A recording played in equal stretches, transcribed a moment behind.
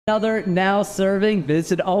Another now serving.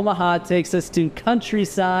 Visit Omaha takes us to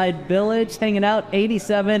Countryside Village, hanging out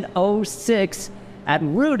 8706 at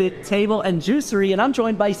Rooted Table and Juicery. And I'm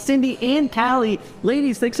joined by Cindy and Callie.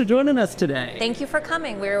 Ladies, thanks for joining us today. Thank you for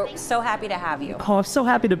coming. We're so happy to have you. Oh, I'm so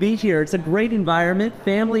happy to be here. It's a great environment,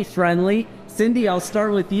 family friendly. Cindy, I'll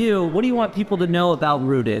start with you. What do you want people to know about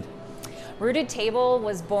Rooted? Rooted Table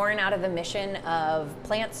was born out of the mission of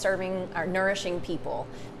plants serving or nourishing people.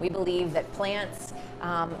 We believe that plants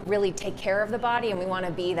really take care of the body, and we want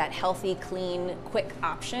to be that healthy, clean, quick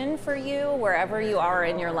option for you wherever you are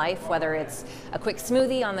in your life, whether it's a quick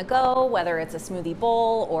smoothie on the go, whether it's a smoothie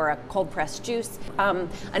bowl or a cold pressed juice.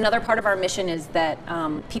 Another part of our mission is that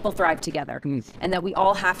people thrive together and that we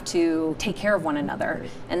all have to take care of one another.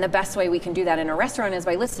 And the best way we can do that in a restaurant is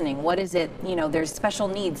by listening. What is it, there's special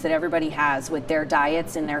needs that everybody has with their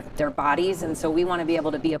diets and their bodies. And so we want to be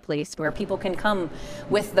able to be a place where people can come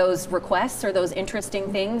with those requests or those interesting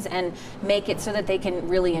things and make it so that they can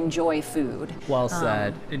really enjoy food. Well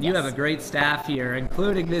said. And you have a great staff here,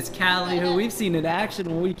 including Miss Callie, who we've seen in action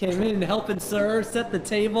when we came in, helping serve, set the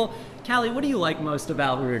table. Callie, what do you like most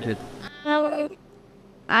about Rooted?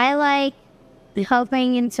 I like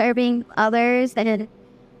helping and serving others and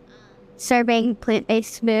serving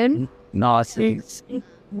plant-based food. Nice.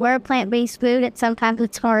 We're a plant-based food, and sometimes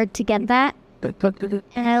it's hard to get that. And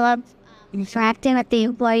I love interacting with the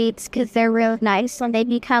employees because they're real nice and they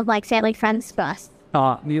become like family friends to us.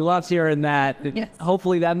 You love hearing that. Yes.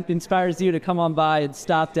 Hopefully that inspires you to come on by and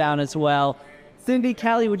stop down as well. Cindy,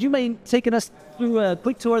 Callie, would you mind taking us through a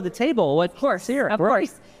quick tour of the table? Of course.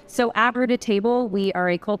 So at Rooted Table, we are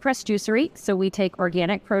a cold pressed juicery. So we take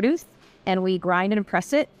organic produce and we grind and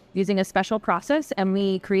press it using a special process, and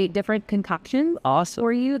we create different concoctions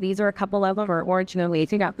for you. These are a couple of them, or orange and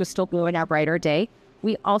amazing, crystal blue and our brighter day.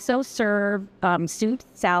 We also serve soups,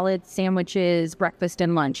 salads, sandwiches, breakfast,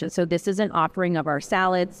 and lunch. And so this is an offering of our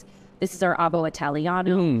salads. This is our avo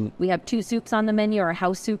italiano. We have two soups on the menu. Our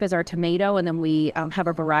house soup is our tomato, and then we have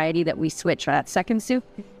a variety that we switch for that second soup.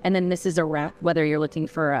 And then this is a wrap, whether you're looking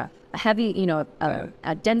for a heavy,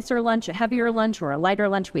 a denser lunch, a heavier lunch, or a lighter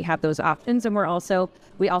lunch. We have those options. And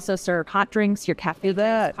we also serve hot drinks, your cafe,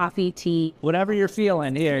 coffee, tea. Whatever you're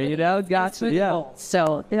feeling here, gotcha. Yeah.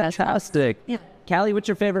 So Fantastic. Yeah. Callie, what's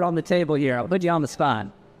your favorite on the table here? I'll put you on the spot.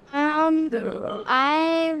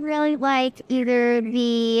 I really like either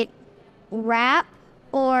the wrap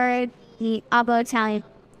or the avo Italian.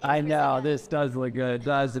 I know, this does look good,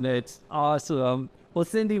 doesn't it? Awesome. Well,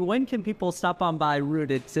 Cindy, when can people stop on by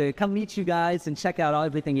Rooted to come meet you guys and check out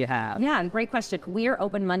everything you have? Yeah, great question. We are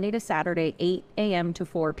open Monday to Saturday, 8 a.m. to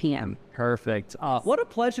 4 p.m. Perfect. What a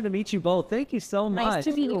pleasure to meet you both. Thank you so much. Nice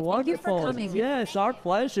to meet you. Wonderful. Thank you for coming. Yes, our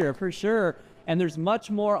pleasure, for sure. And there's much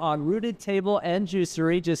more on Rooted Table and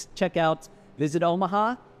Juicery. Just check out Visit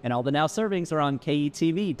Omaha, and all the now servings are on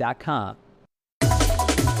KETV.com.